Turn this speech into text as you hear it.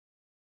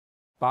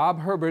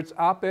Bob Herbert's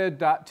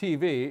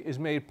op-ed.tv is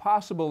made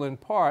possible in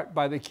part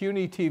by the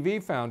CUNY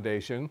TV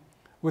Foundation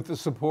with the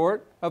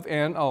support of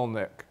Ann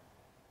Ulnick.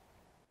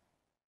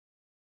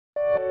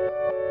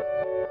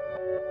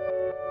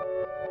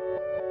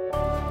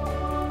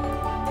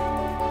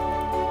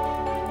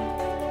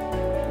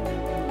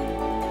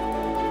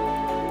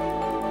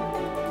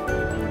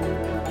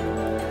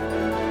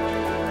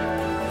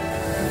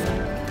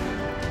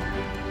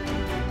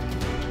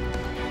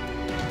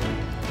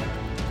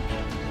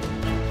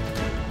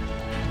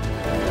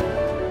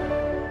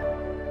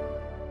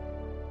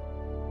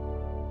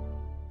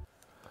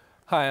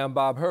 Hi, I'm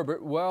Bob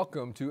Herbert.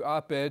 Welcome to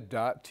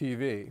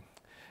op-ed.tv.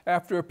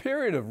 After a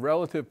period of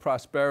relative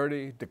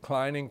prosperity,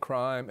 declining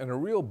crime, and a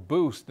real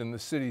boost in the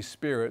city's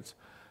spirits,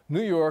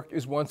 New York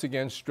is once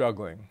again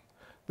struggling.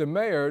 The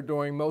mayor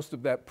during most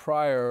of that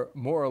prior,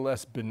 more or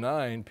less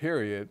benign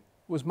period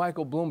was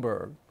Michael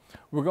Bloomberg.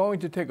 We're going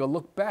to take a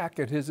look back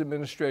at his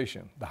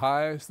administration, the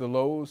highs, the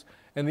lows,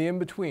 and the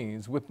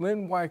in-betweens with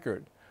Lynne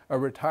Weikart, a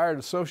retired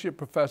associate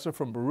professor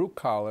from Baruch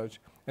College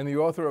and the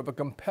author of a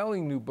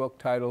compelling new book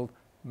titled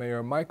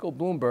Mayor Michael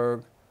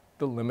Bloomberg,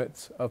 The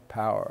Limits of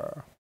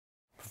Power.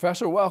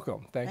 Professor,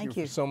 welcome. Thank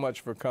you so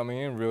much for coming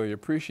in. Really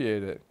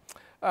appreciate it.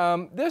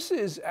 This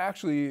is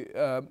actually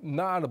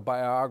not a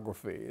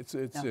biography. It's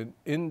an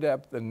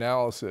in-depth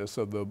analysis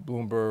of the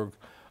Bloomberg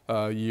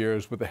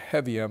years with a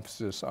heavy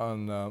emphasis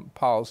on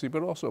policy,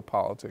 but also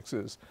politics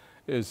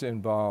is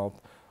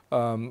involved.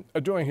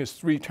 During his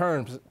three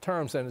terms,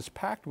 and it's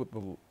packed with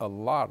a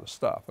lot of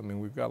stuff. I mean,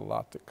 we've got a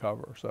lot to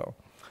cover. So.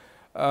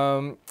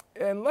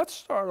 And let's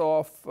start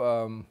off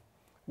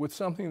with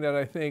something that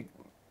I think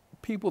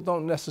people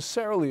don't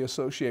necessarily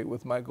associate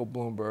with Michael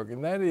Bloomberg,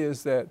 and that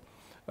is that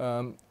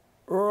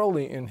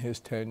early in his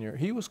tenure,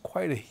 he was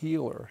quite a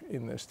healer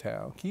in this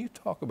town. Can you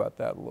talk about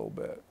that a little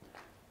bit?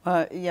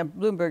 Yeah,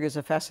 Bloomberg is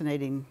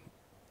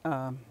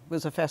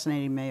was a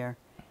fascinating mayor.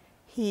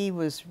 He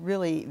was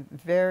really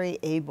very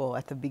able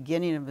at the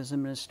beginning of his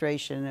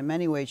administration, and in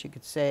many ways you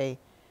could say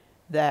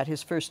that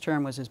his first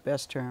term was his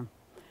best term.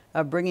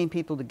 Bringing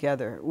people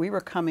together. We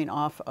were coming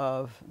off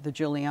of the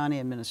Giuliani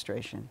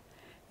administration,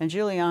 and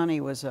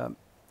Giuliani was a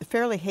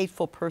fairly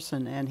hateful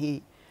person, and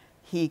he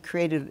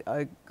created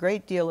a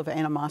great deal of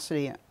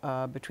animosity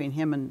between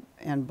him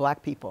and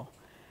black people,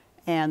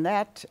 and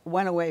that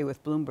went away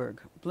with Bloomberg.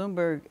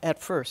 Bloomberg, at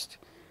first,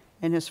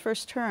 in his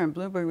first term,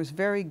 Bloomberg was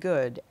very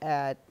good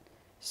at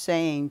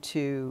saying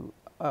to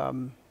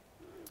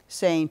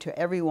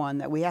everyone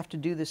that we have to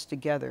do this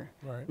together.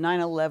 Right.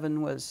 9/11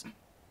 was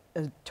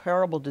a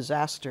terrible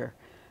disaster.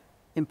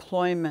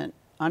 Unemployment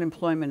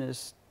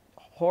is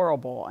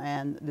horrible,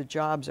 and the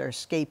jobs are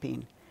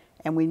escaping,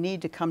 and we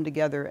need to come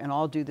together and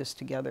all do this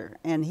together.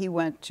 And he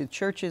went to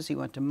churches, he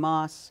went to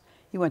mosques,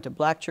 he went to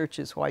black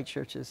churches, white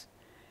churches,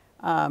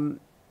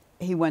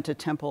 he went to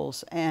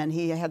temples, and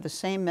he had the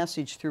same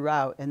message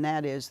throughout, and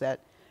that is that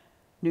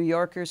New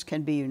Yorkers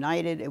can be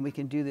united and we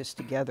can do this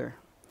together.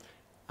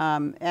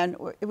 And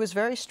it was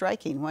very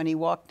striking when he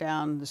walked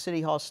down the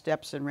City Hall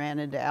steps and ran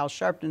into Al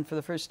Sharpton for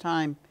the first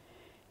time.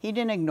 He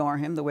didn't ignore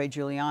him the way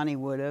Giuliani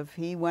would have.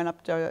 He went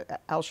up to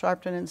Al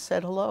Sharpton and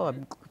said, "Hello,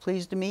 I'm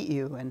pleased to meet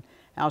you." And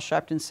Al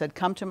Sharpton said,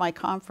 "Come to my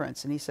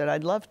conference." And he said,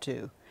 "I'd love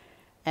to."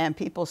 And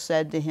people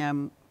said to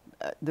him,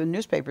 the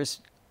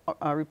newspapers,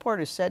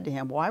 reporters said to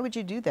him, "Why would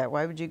you do that?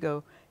 Why would you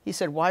go?" He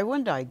said, "Why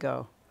wouldn't I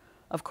go?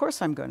 Of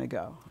course I'm going to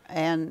go."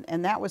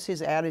 And that was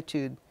his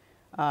attitude.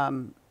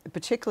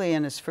 Particularly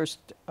in his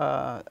first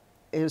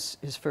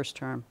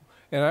term.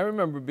 And I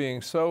remember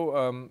being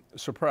so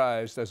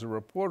surprised as a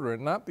reporter,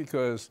 and not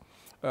because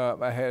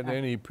I had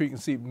any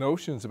preconceived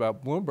notions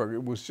about Bloomberg.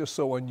 It was just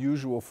so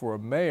unusual for a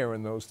mayor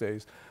in those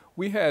days.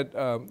 We had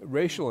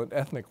racial and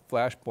ethnic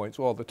flashpoints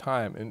all the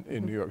time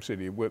in New York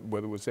City,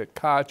 whether it was at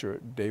Koch or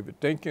David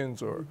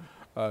Dinkins or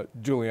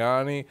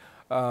Giuliani.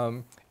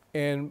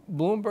 And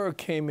Bloomberg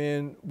came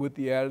in with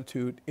the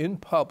attitude in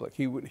public.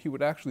 He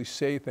would actually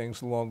say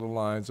things along the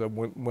lines of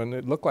when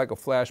it looked like a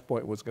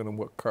flashpoint was going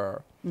to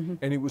occur.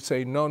 And he would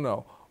say,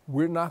 no,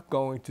 we're not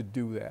going to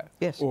do that.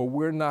 Yes. Or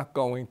we're not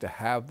going to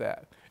have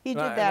that. He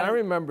did that. And I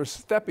remember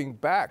stepping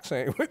back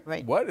saying,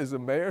 right. What, is the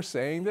mayor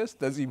saying this?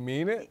 Does he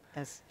mean it?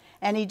 Yes.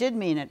 And he did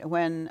mean it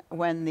when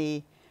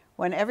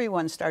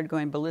everyone started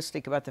going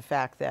ballistic about the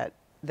fact that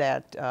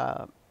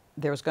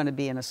there was going to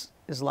be an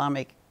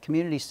Islamic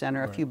community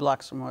center a few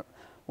blocks from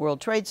World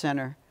Trade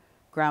Center,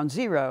 ground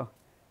zero.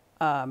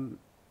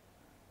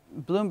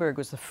 Bloomberg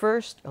was the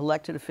first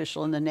elected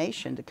official in the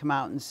nation to come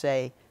out and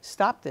say,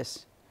 "Stop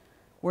this.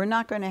 We're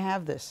not going to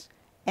have this.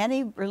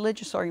 Any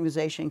religious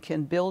organization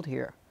can build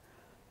here.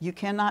 You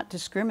cannot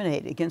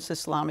discriminate against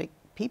Islamic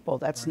people.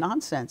 That's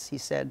nonsense," he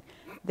said.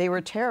 They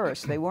were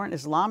terrorists. They weren't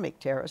Islamic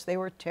terrorists. They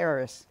were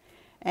terrorists.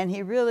 And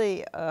he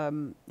really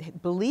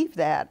believed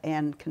that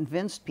and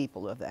convinced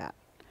people of that.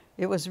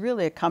 It was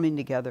really a coming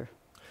together.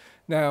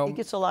 Now, he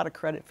gets a lot of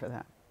credit for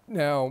that.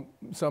 Now,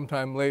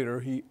 sometime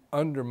later, he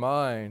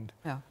undermined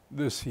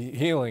this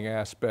healing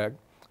aspect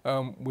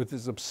with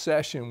his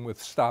obsession with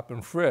stop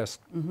and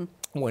frisk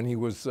when he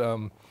was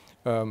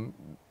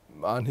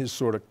on his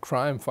sort of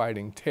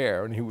crime-fighting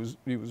tear, and he was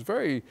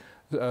very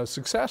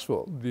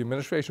successful. The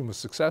administration was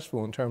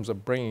successful in terms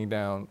of bringing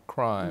down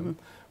crime,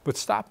 but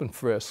stop and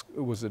frisk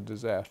was a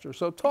disaster.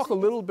 So talk a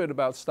little bit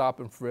about stop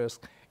and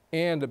frisk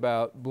and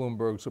about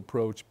Bloomberg's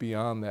approach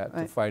beyond that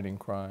to fighting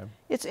crime.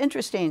 It's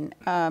interesting.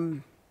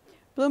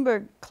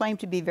 Bloomberg claimed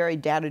to be very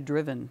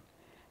data-driven,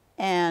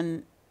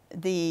 and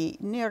the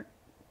New York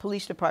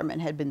Police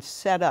Department had been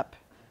set up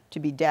to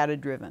be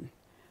data-driven.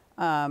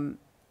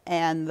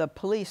 And the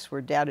police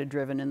were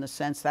data-driven in the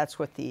sense that's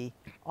what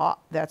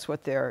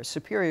their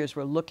superiors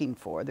were looking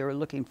for. They were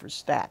looking for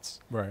stats.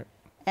 Right.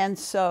 And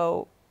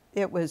so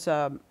it was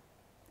an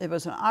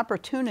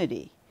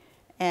opportunity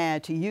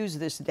to use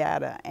this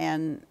data.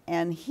 And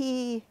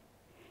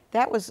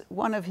that was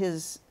one of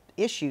his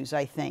issues,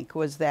 I think,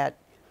 was that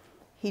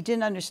he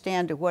didn't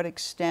understand to what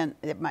extent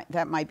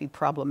that might be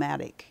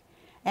problematic.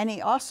 And he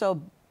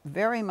also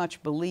very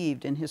much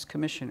believed in his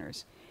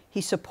commissioners.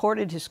 He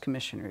supported his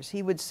commissioners.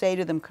 He would say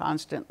to them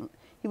constantly,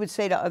 he would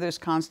say to others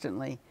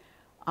constantly,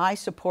 I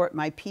support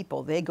my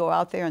people. They go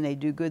out there and they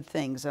do good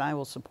things, and I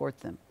will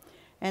support them.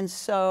 And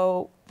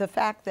so the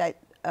fact that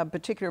a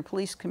particular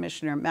police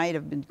commissioner might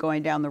have been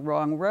going down the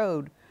wrong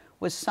road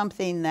was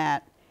something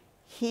that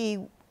he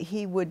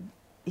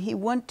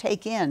wouldn't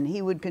take in.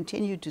 He would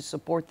continue to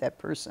support that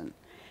person.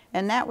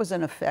 And that was,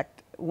 in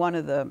effect, one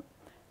of the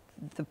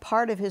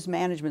part of his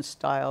management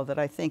style that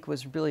I think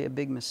was really a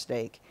big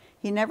mistake.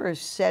 He never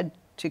said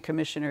to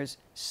commissioners,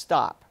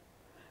 stop.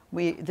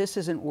 This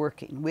isn't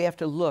working. We have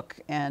to look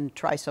and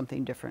try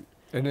something different.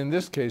 And in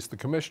this case, the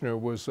commissioner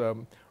was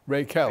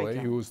Ray Kelly,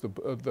 who was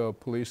the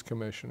police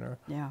commissioner,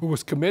 who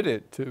was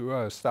committed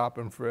to stop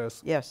and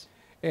frisk. Yes.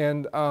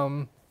 And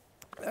I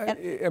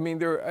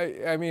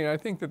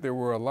think that there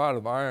were a lot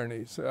of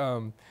ironies.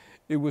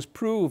 It was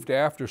proved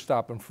after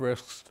stop and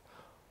frisk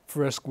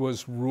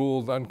was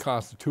ruled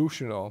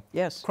unconstitutional.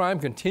 Yes. Crime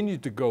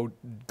continued to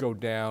go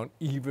down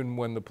even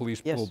when the police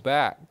pulled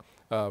back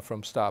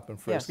from stop and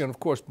frisk. Yes. And of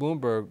course,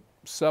 Bloomberg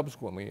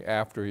subsequently,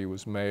 after he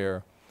was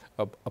mayor,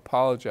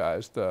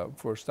 apologized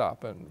for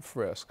stop and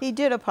frisk. He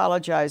did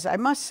apologize. I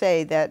must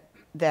say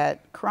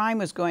that crime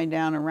was going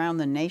down around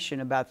the nation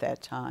about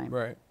that time.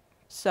 Right.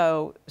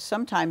 So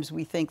sometimes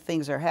we think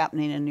things are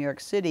happening in New York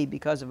City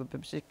because of a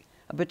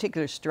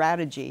particular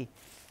strategy,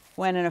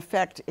 when in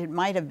effect it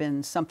might have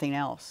been something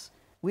else.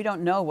 We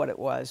don't know what it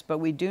was, but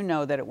we do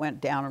know that it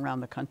went down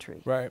around the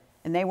country. Right.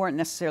 And they weren't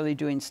necessarily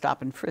doing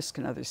stop and frisk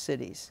in other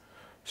cities.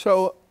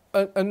 So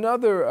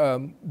another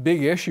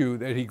big issue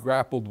that he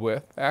grappled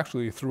with,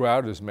 actually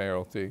throughout his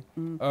mayoralty,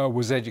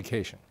 was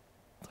education.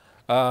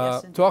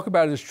 Yes, talk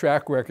about his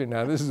track record.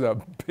 Now, this is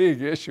a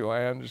big issue,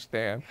 I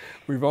understand.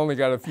 We've only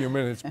got a few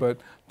minutes,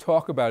 but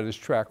talk about his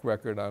track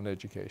record on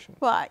education.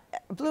 Well,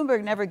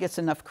 Bloomberg never gets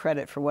enough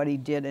credit for what he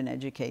did in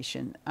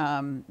education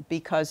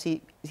because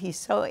he's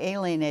so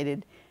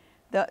alienated.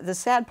 The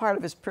sad part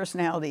of his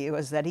personality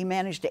was that he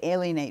managed to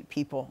alienate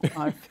people.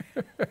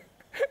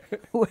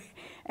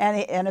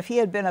 And if he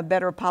had been a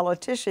better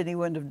politician, he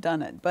wouldn't have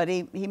done it. But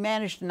he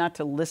managed not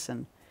to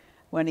listen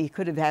when he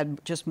could have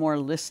had just more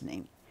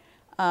listening.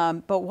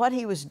 But what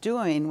he was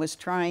doing was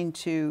trying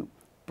to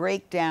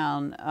break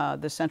down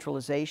the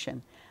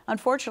centralization.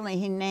 Unfortunately,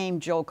 he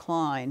named Joe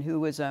Klein, who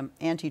was an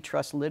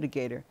antitrust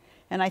litigator.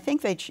 And I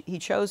think he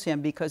chose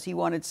him because he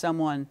wanted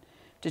someone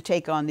to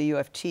take on the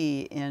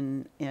UFT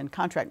in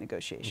contract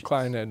negotiations.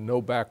 Klein had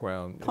no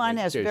background. Klein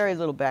has very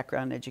little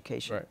background in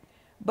education. Right.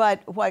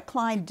 But what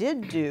Klein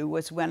did do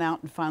was went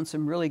out and found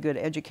some really good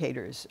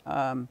educators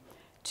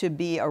to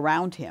be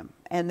around him.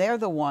 And they're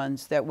the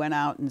ones that went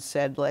out and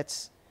said,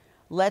 let's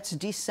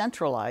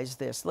decentralize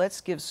this. Let's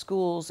give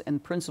schools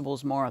and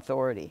principals more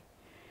authority.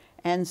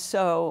 And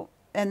so,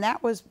 and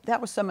that was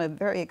some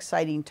very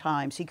exciting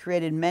times. He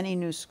created many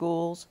new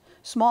schools,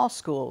 small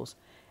schools.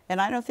 And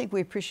I don't think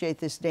we appreciate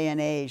this day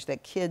and age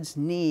that kids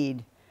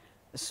need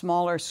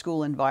smaller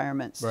school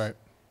environments. Right.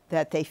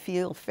 That they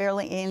feel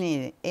fairly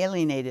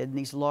alienated in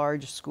these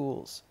large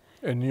schools.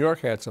 And New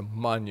York had some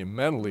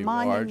monumentally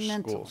large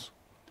schools.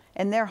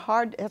 And they're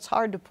hard, it's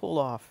hard to pull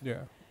off. Yeah.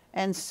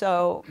 And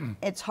so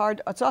it's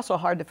also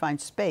hard to find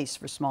space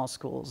for small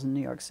schools in New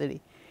York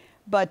City.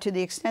 But to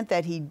the extent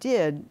that he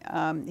did,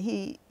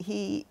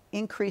 he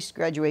increased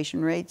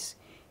graduation rates,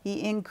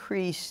 he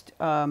increased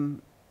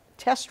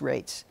test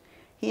rates,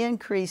 he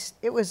increased,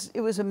 it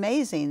was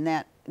amazing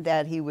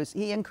that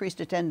he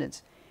increased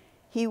attendance.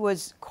 He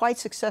was quite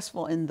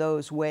successful in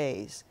those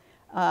ways.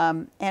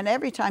 And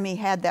every time he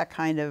had that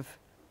kind of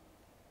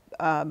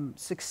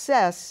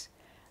success,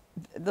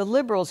 the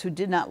liberals who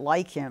did not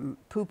like him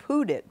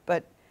poo-pooed it.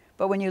 But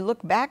when you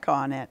look back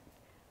on it,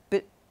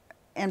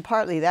 and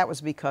partly that was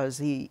because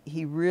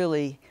he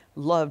really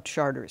loved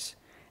charters.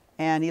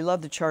 And he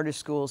loved the charter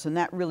schools, and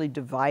that really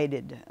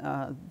divided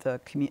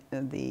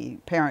the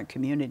parent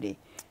community.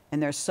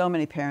 And there's so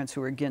many parents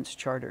who are against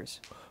charters.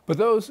 But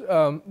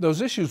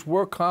those issues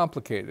were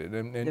complicated,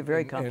 and they're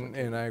very complicated.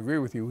 And I agree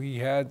with you. He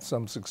had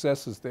some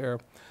successes there,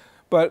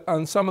 but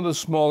on some of the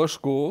smaller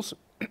schools,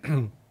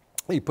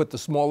 He put the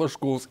smaller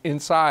schools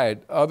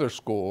inside other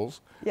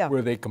schools Yeah.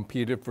 where they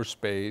competed for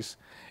space,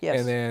 Yes.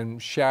 and then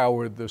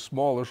showered the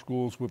smaller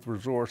schools with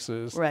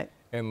resources, Right.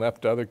 and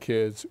left other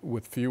kids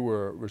with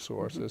fewer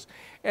resources.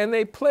 And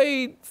they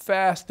played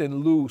fast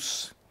and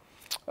loose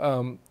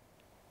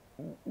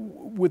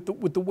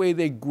with the way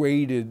they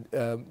graded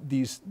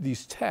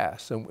these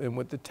tests and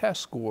with the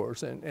test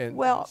scores and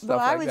Well, stuff but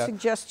I like would that.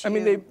 suggest to I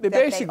mean, you they that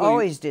basically they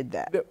always did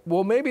that.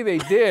 Well, maybe they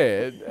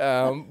did,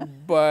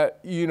 but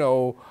you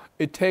know,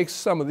 it takes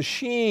some of the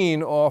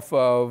sheen off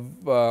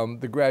of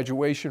the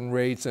graduation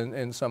rates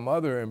and some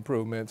other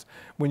improvements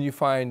when you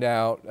find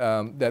out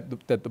that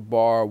the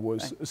bar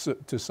was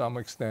to some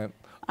extent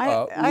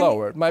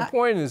lowered. My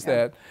point is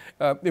that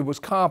it was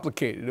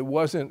complicated. It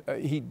wasn't.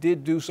 He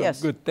did do some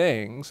good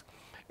things,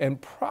 and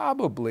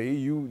probably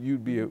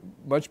you'd be a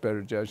much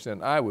better judge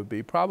than I would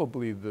be.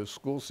 Probably the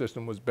school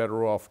system was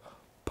better off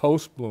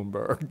post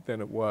Bloomberg than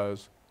it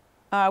was.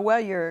 Well,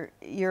 your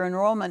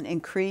enrollment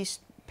increased.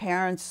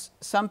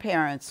 Some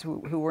parents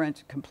who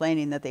weren't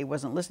complaining that they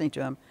wasn't listening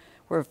to him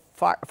were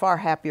far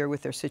happier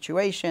with their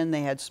situation.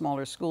 They had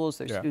smaller schools.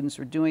 Their students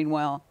were doing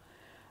well.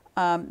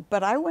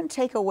 But I wouldn't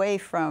take away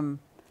from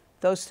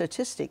those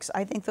statistics.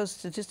 I think those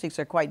statistics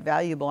are quite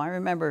valuable. I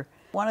remember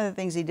one of the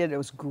things he did that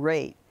was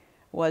great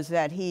was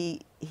that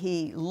he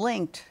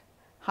linked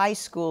high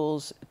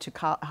schools to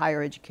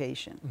higher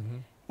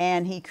education.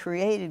 And he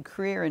created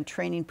career and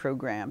training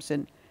programs.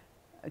 And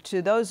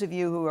to those of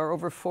you who are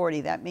over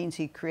 40, that means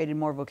he created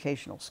more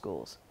vocational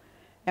schools.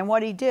 And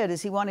what he did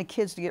is he wanted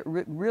kids to get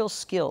real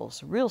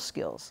skills.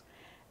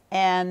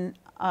 And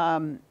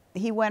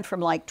he went from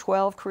like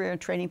 12 career and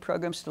training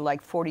programs to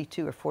like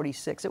 42 or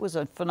 46. It was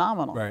a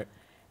phenomenal. Right.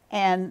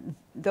 And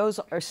those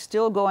are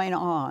still going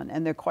on,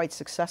 and they're quite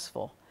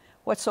successful.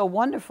 What's so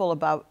wonderful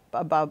about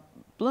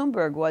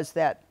Bloomberg was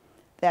that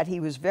he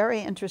was very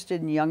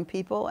interested in young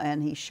people,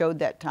 and he showed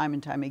that time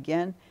and time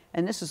again.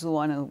 And this is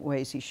one of the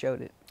ways he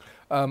showed it.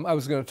 I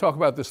was going to talk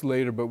about this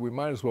later, but we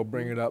might as well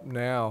bring it up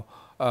now.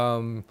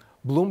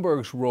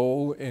 Bloomberg's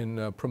role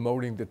in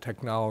promoting the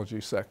technology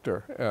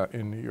sector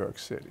in New York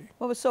City.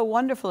 What was so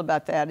wonderful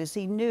about that is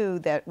he knew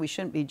that we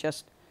shouldn't be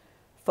just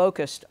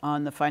focused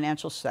on the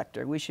financial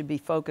sector. We should be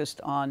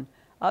focused on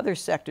other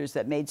sectors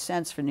that made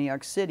sense for New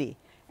York City,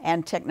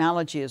 and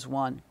technology is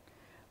one.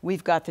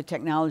 We've got the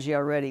technology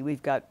already.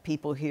 We've got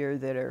people here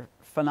that are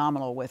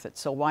phenomenal with it,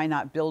 so why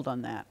not build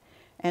on that?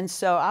 And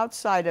so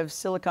outside of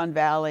Silicon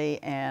Valley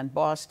and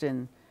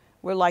Boston,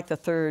 we're like the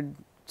third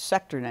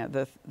sector now,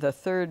 the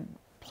third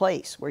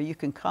place where you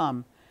can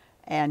come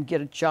and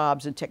get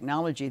jobs in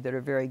technology that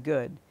are very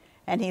good.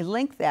 And he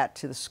linked that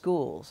to the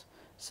schools.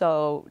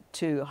 So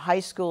to high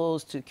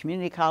schools, to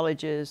community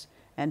colleges,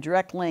 and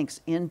direct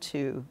links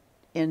into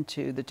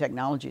the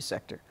technology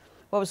sector.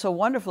 What was so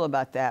wonderful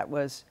about that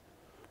was,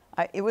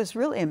 it was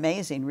really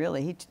amazing,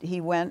 really.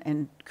 He went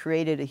and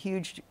created a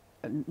huge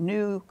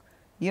new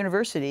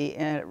university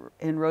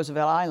in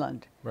Roosevelt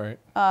Island. Right.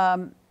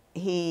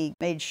 He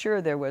made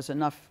sure there was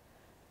enough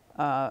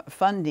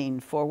funding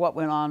for what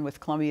went on with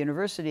Columbia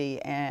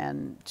University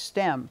and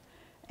STEM.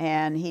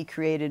 And he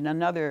created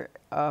another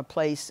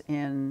place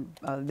in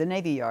the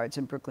Navy Yards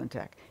in Brooklyn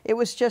Tech. It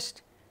was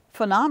just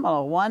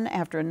phenomenal, one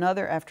after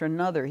another after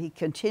another. He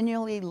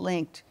continually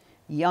linked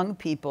young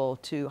people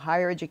to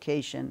higher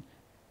education.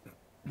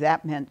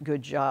 That meant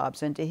good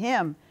jobs. And to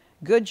him,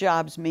 good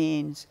jobs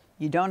means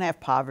you don't have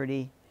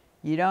poverty,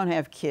 you don't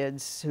have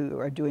kids who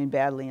are doing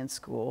badly in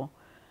school,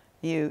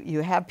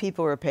 you have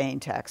people who are paying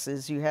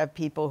taxes, you have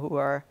people who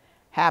are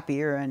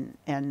happier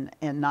and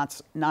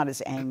not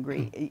as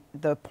angry.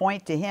 The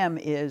point to him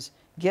is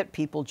get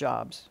people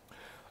jobs.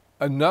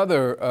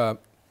 Another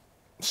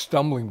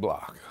stumbling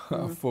block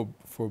for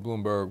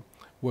Bloomberg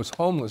was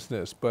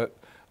homelessness, but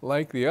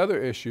like the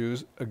other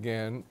issues,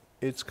 again,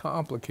 it's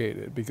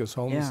complicated because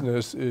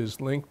homelessness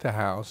is linked to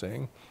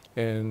housing,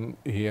 and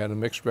he had a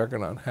mixed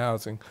record on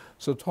housing.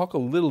 So talk a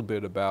little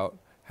bit about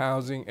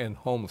housing and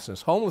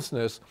homelessness.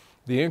 Homelessness,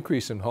 the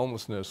increase in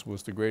homelessness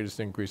was the greatest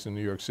increase in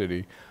New York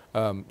City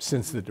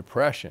since the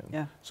Depression.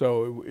 Yeah.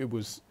 So it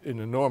was an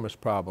enormous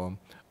problem.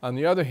 On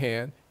the other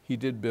hand, he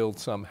did build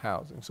some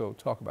housing. So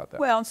talk about that.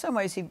 Well, in some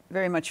ways, he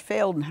very much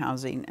failed in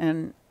housing.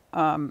 And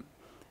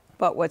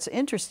but what's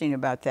interesting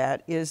about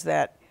that is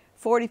that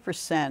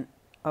 40%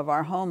 of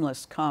our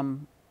homeless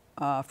come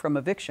from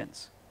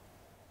evictions.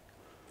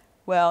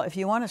 Well, if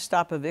you want to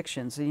stop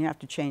evictions, then you have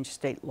to change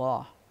state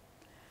law.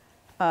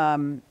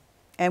 And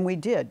we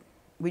did.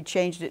 We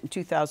changed it in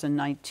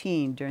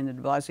 2019 during the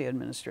de Blasio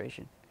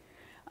administration.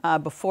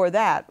 Before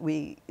that,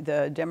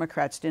 the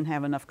Democrats didn't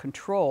have enough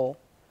control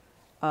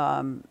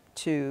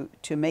to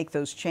make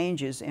those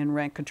changes in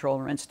rent control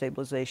and rent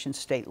stabilization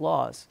state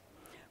laws.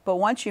 But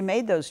once you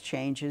made those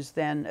changes,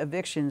 then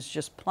evictions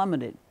just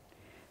plummeted.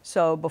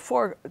 So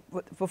before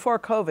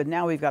COVID,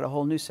 now we've got a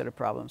whole new set of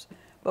problems.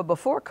 But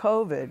before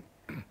COVID,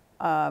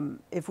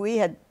 if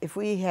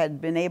we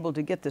had been able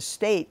to get the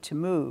state to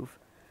move,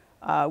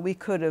 we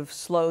could have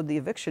slowed the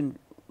eviction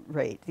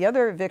rate. The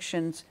other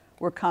evictions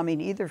were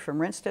coming either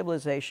from rent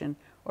stabilization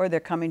or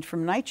they're coming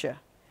from NYCHA.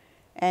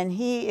 And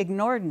he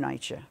ignored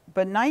NYCHA.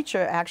 But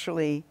NYCHA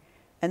actually,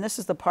 and this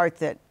is the part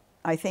that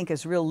I think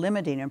is real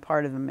limiting in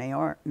part of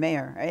the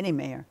any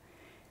mayor.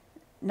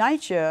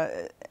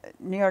 NYCHA,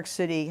 New York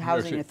City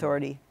Housing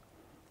Authority,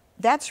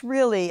 that's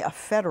really a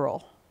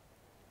federal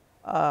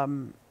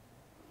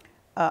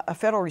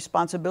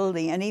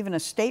responsibility and even a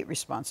state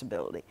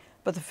responsibility.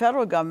 But the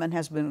federal government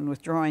has been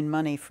withdrawing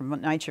money from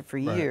NYCHA for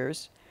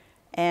years,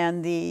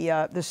 and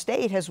the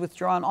state has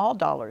withdrawn all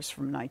dollars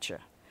from NYCHA.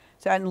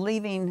 So I'm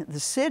leaving the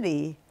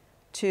city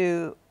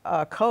to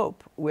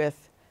cope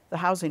with the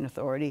housing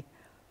authority,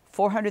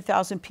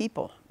 400,000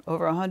 people,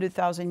 over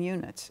 100,000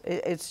 units.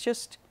 It's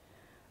just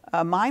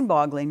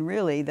mind-boggling,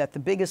 really, that the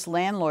biggest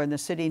landlord in the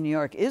city of New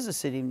York is the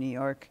city of New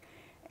York,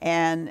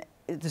 and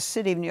the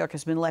city of New York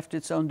has been left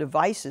its own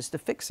devices to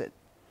fix it.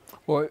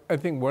 Well, I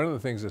think one of the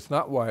things that's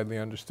not widely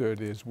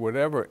understood is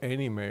whatever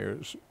any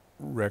mayor's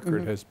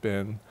record has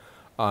been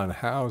on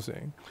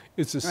housing,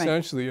 it's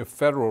essentially a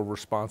federal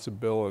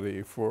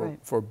responsibility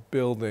for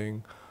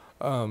building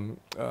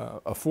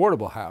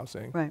affordable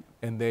housing,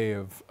 and they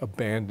have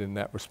abandoned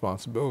that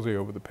responsibility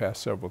over the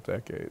past several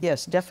decades.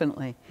 Yes,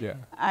 definitely. Yeah.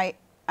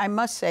 I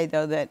must say,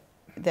 though,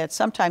 that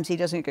sometimes he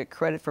doesn't get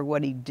credit for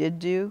what he did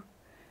do.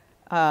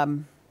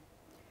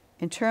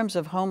 In terms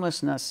of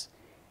homelessness,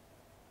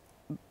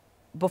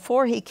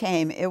 before he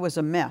came, it was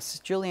a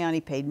mess.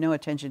 Giuliani paid no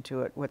attention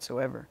to it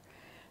whatsoever.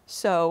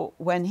 So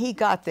when he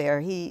got there,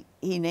 he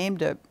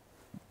named a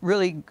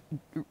really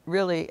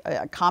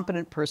a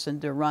competent person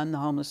to run the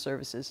homeless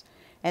services.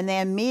 And they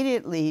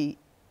immediately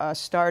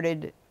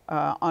started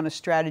on a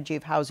strategy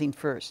of housing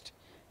first.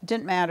 It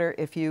didn't matter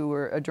if you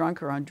were a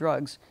drunk or on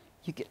drugs.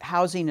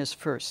 Housing is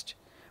first.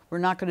 We're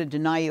not going to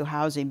deny you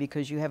housing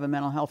because you have a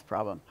mental health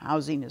problem.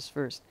 Housing is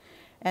first.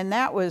 And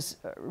that was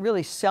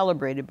really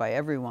celebrated by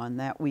everyone,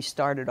 that we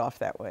started off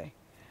that way.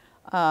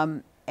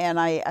 And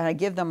I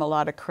give them a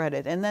lot of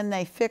credit. And then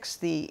they fixed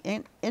the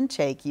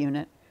intake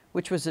unit,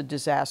 which was a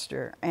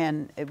disaster,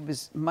 and it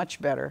was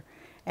much better.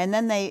 And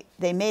then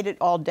they made it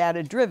all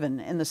data-driven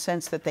in the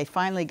sense that they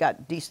finally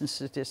got decent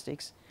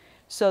statistics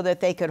so that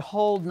they could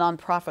hold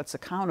nonprofits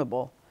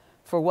accountable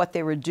for what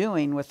they were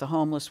doing with the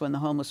homeless when the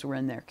homeless were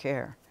in their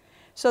care.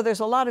 So there's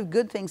a lot of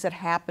good things that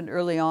happened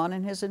early on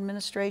in his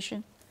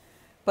administration,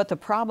 but the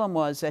problem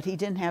was that he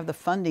didn't have the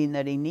funding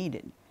that he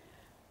needed.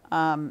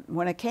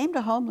 When it came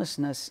to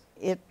homelessness,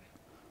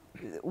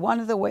 one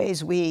of the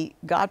ways we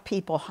got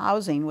people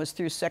housing was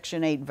through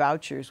Section 8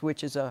 vouchers,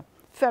 which is a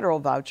federal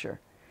voucher.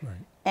 Right.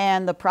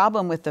 And the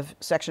problem with the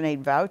Section 8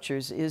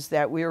 vouchers is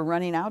that we were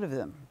running out of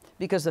them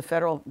because the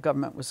federal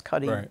government was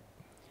cutting. Right.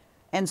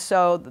 And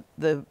so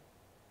the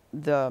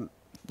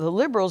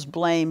liberals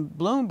blame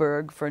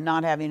Bloomberg for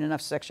not having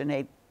enough Section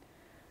 8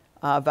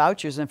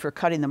 vouchers and for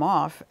cutting them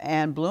off.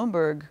 And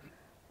Bloomberg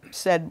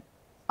said,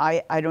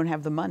 I don't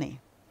have the money.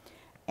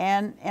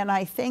 And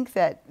I think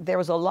that there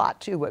was a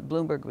lot to what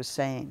Bloomberg was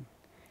saying.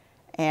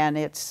 And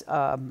it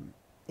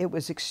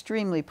was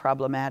extremely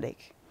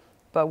problematic.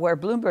 But where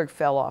Bloomberg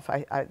fell off,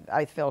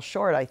 I fell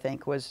short, I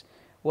think, was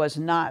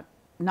not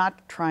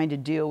trying to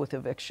deal with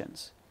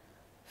evictions.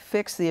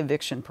 Fix the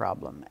eviction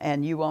problem,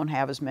 and you won't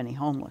have as many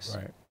homeless.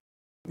 Right.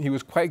 He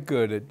was quite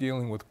good at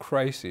dealing with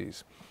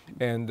crises.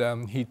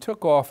 And he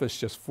took office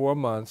just 4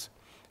 months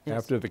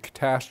after the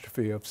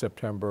catastrophe of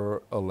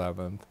September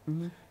 11th.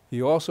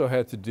 He also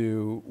had to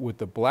do with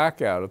the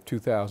blackout of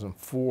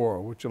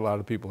 2004, which a lot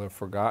of people have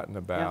forgotten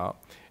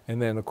about.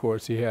 And then, of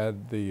course, he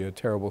had the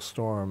terrible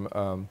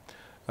storm,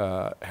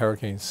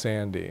 Hurricane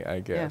Sandy,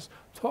 I guess.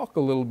 Talk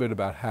a little bit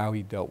about how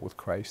he dealt with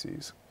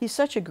crises. He's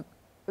such a...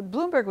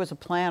 Bloomberg was a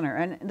planner,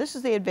 and this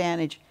is the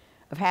advantage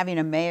of having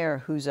a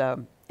mayor who's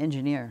an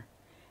engineer.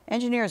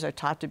 Engineers are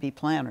taught to be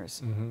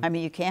planners. I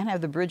mean, you can't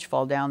have the bridge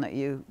fall down that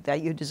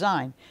you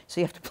design,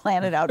 so you have to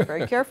plan it out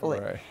very carefully.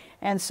 Right.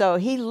 And so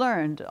he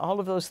learned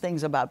all of those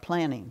things about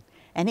planning,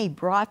 and he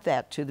brought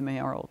that to the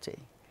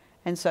mayoralty.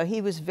 And so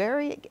he was a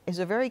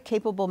very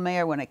capable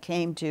mayor when it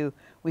came to,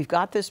 we've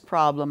got this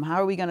problem,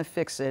 how are we going to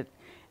fix it?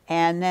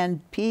 And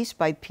then piece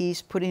by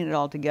piece putting it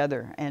all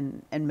together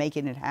and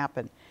making it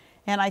happen.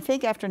 And I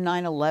think after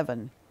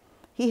 9/11,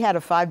 he had a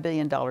 $5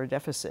 billion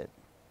deficit.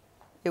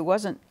 It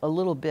wasn't a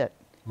little bit.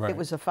 Right. It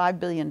was a $5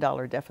 billion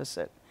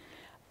deficit.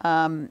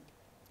 And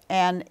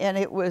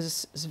it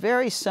was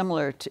very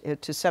similar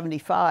to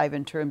 75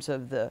 in terms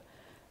of the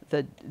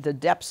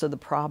depths of the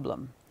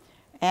problem.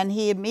 And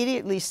he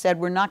immediately said,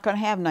 we're not going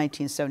to have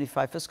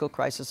 1975 fiscal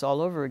crisis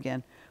all over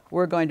again.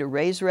 We're going to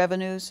raise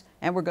revenues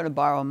and we're going to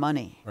borrow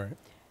money. Right.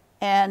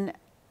 And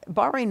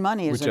borrowing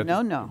money is a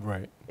no-no.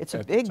 Right. It's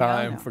a big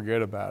no-no.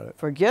 Forget about it.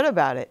 Forget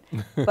about it.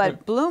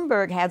 But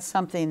Bloomberg had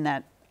something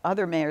that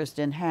other mayors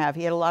didn't have.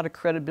 He had a lot of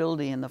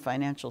credibility in the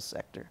financial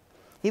sector.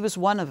 He was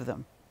one of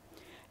them.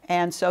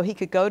 And so he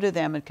could go to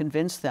them and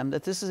convince them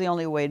that this is the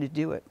only way to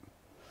do it.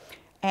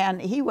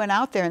 And he went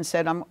out there and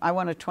said, I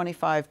want a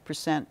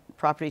 25%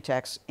 property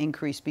tax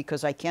increase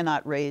because I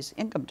cannot raise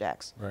income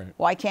tax. Right.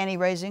 Why can't he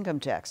raise income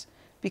tax?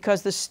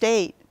 Because the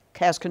state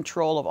has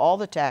control of all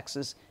the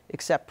taxes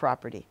except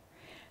property.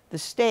 the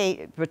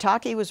state,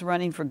 Pataki was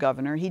running for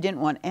governor. He didn't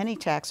want any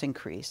tax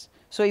increase,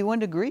 so he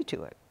wouldn't agree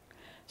to it.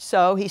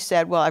 So he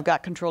said, well, I've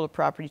got control of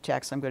property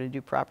tax, I'm going to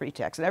do property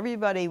tax. And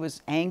everybody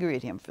was angry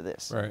at him for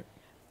this. Right.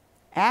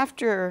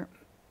 After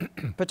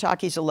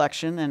Pataki's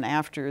election and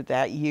after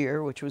that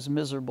year, which was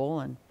miserable,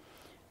 and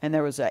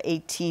there was a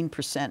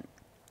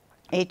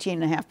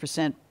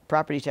 18.5%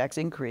 property tax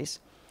increase,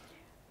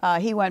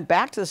 he went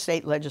back to the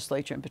state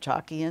legislature in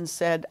Pataki and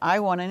said, I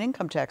want an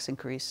income tax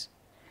increase.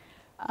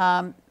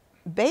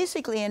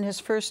 Basically, in his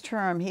first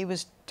term, he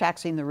was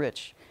taxing the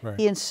rich. Right.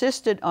 He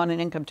insisted on an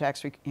income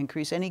tax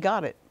increase, and he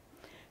got it.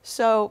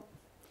 So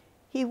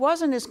he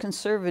wasn't as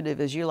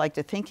conservative as you like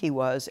to think he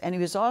was, and he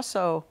was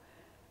also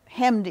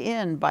hemmed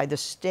in by the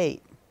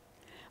state.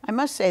 I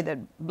must say that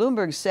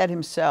Bloomberg said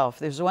himself,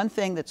 there's one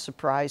thing that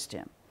surprised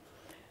him.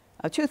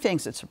 Two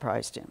things that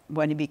surprised him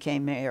when he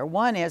became mayor.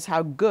 One is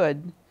how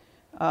good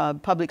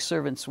public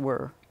servants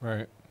were.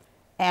 Right.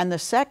 And the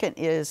second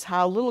is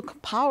how little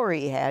power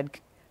he had,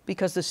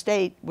 because the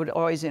state would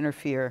always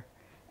interfere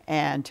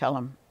and tell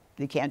him,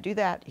 you can't do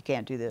that, you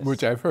can't do this.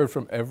 Which I've heard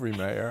from every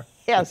mayor.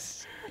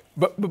 Yes.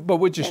 But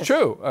which is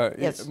true.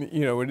 Yes.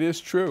 You know, it is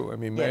true. I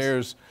mean,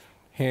 mayors'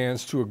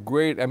 hands to a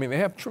great, I mean, they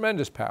have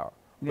tremendous power,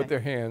 but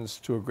their hands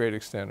to a great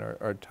extent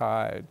are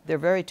tied. They're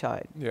very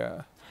tied.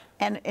 Yeah.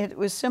 And it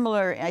was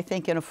similar, I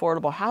think, in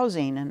affordable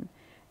housing.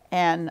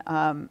 And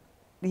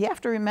you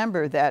have to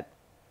remember that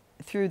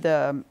through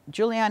the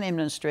Giuliani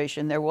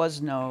administration, there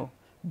was no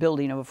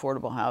building of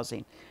affordable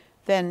housing.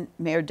 Then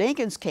Mayor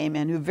Dinkins came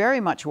in, who very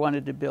much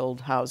wanted to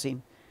build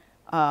housing,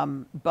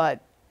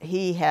 but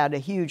he had a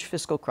huge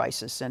fiscal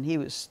crisis and he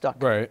was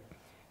stuck. Right.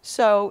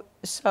 So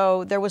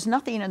there was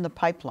nothing in the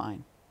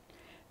pipeline.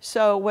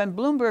 So when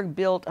Bloomberg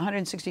built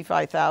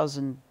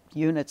 165,000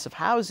 units of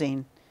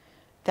housing,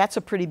 that's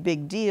a pretty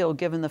big deal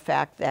given the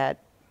fact that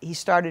he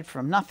started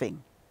from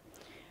nothing.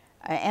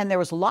 And there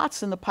was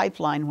lots in the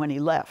pipeline when he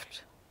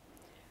left.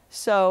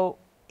 So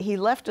he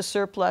left a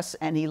surplus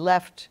and he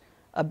left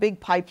a big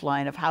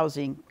pipeline of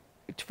housing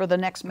for the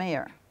next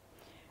mayor.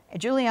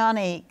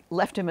 Giuliani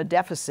left him a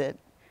deficit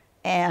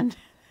and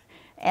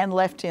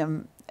left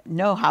him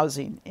no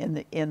housing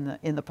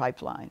in the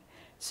pipeline.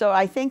 So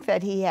I think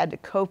that he had to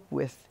cope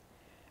with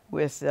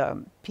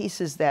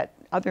pieces that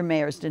other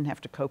mayors didn't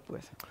have to cope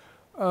with.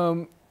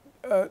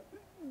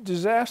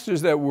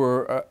 Disasters that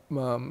were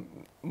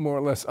more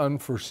or less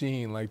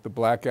unforeseen, like the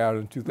blackout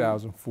in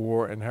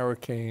 2004 and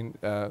Hurricane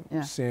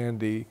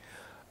Sandy.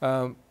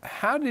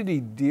 How did he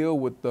deal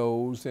with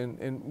those,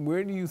 and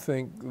where do you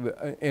think,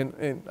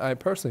 and I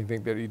personally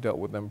think that he dealt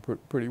with them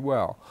pretty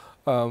well.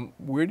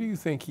 Where do you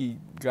think he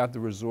got the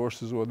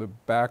resources or the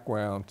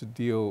background to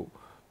deal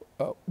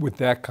with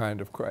that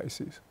kind of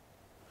crisis?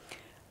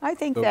 I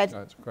think those that,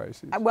 kinds of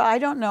crises. well, I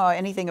don't know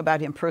anything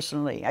about him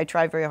personally. I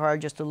try very hard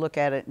just to look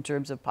at it in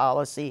terms of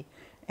policy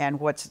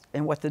and what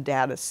the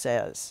data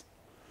says.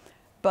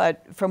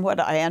 But from what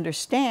I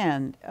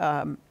understand,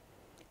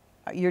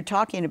 you're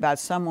talking about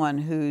someone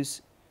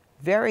who's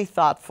very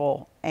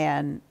thoughtful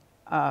and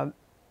a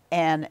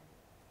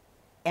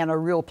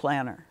real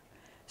planner.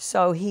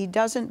 So he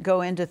doesn't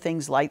go into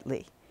things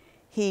lightly.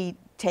 He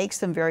takes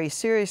them very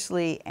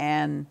seriously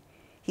and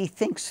he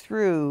thinks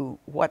through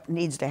what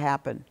needs to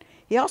happen.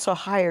 He also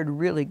hired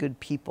really good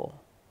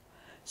people,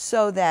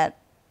 so that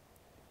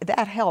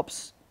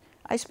helps.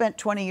 I spent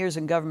 20 years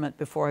in government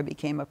before I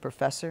became a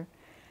professor,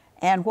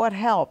 and what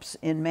helps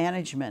in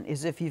management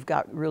is if you've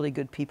got really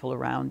good people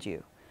around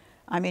you.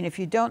 I mean, if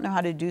you don't know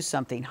how to do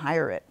something,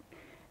 hire it.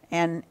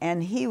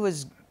 And he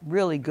was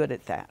really good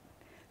at that.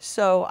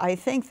 So I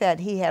think that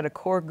he had a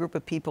core group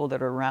of people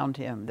that are around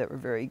him that were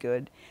very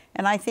good.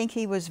 And I think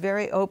he was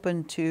very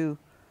open to,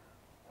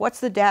 what's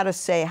the data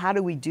say? How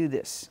do we do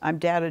this? I'm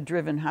data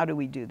driven. How do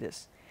we do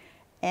this?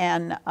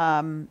 And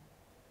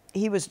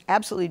he was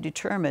absolutely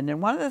determined.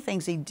 And one of the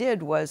things he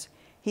did was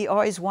he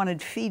always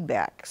wanted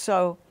feedback.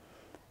 So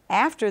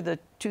after the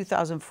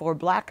 2004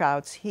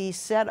 blackouts, he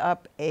set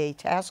up a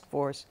task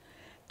force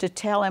to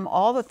tell him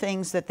all the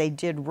things that they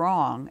did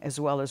wrong as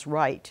well as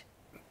right.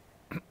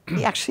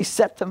 He actually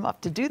set them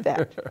up to do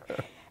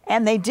that.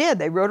 And they did.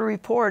 They wrote a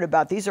report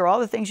about, these are all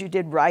the things you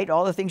did right,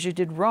 all the things you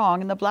did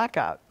wrong in the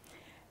blackout.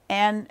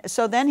 And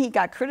so then he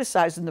got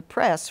criticized in the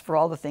press for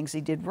all the things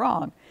he did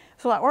wrong.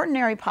 So an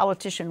ordinary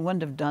politician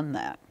wouldn't have done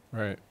that.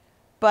 Right.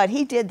 But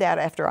he did that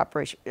after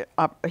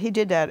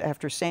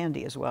after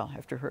Sandy as well,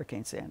 after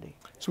Hurricane Sandy.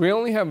 So we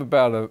only have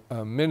about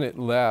a minute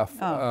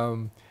left.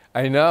 Oh.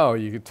 I know,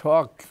 you could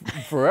talk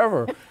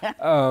forever.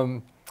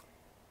 From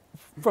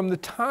the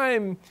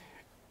time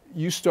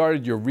you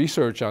started your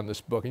research on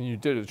this book, and you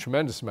did a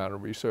tremendous amount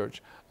of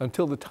research,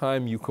 until the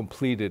time you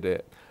completed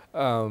it,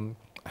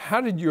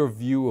 how did your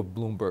view of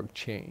Bloomberg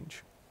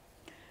change?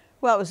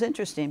 Well, it was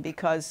interesting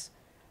because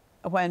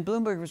when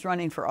Bloomberg was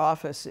running for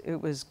office,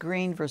 it was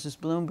Green versus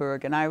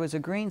Bloomberg, and I was a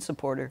Green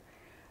supporter,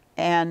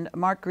 and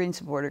Mark Green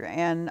supporter,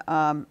 and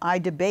I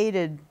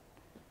debated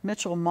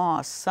Mitchell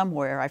Moss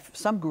somewhere,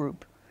 some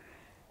group,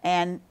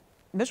 and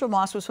Mitchell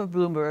Moss was for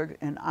Bloomberg,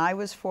 and I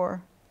was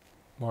for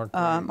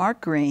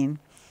Mark Green.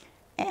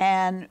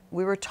 And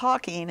we were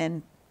talking,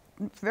 and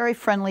very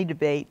friendly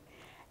debate.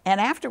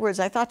 And afterwards,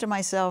 I thought to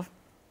myself,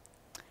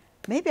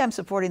 maybe I'm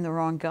supporting the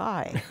wrong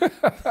guy.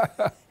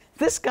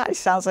 This guy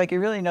sounds like he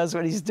really knows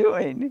what he's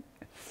doing.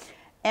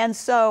 And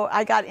so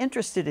I got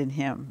interested in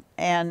him.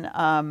 And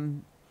I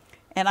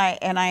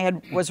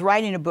was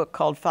writing a book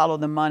called Follow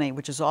the Money,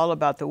 which is all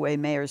about the way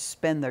mayors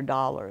spend their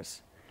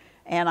dollars.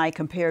 And I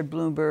compared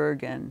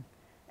Bloomberg and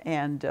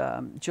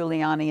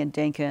Giuliani and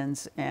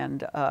Dinkins,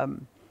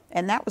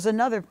 and that was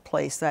another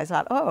place that I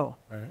thought, oh,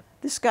 right.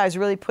 This guy's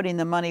really putting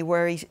the money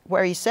where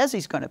he says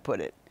he's going to put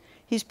it.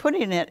 He's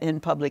putting it in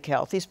public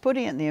health. He's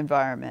putting it in the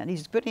environment.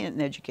 He's putting it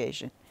in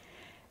education.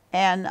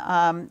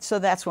 And so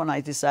that's when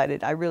I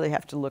decided I really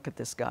have to look at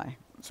this guy.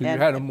 So you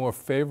had a more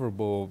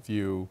favorable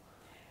view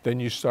than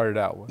you started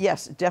out with?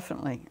 Yes,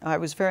 definitely. I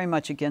was very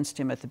much against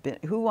him at the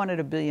who wanted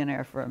a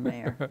billionaire for a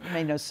mayor? It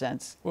made no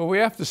sense. Well, we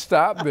have to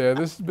stop there.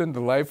 This has been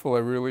delightful. I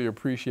really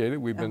appreciate it.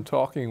 We've been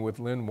talking with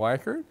Lynne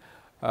Weikart,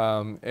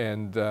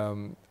 and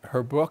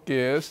her book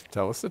is,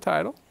 tell us the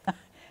title.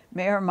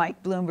 Mayor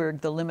Mike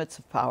Bloomberg, The Limits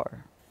of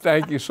Power.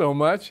 Thank you so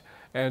much.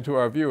 And to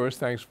our viewers,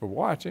 thanks for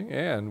watching,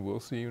 and we'll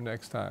see you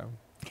next time.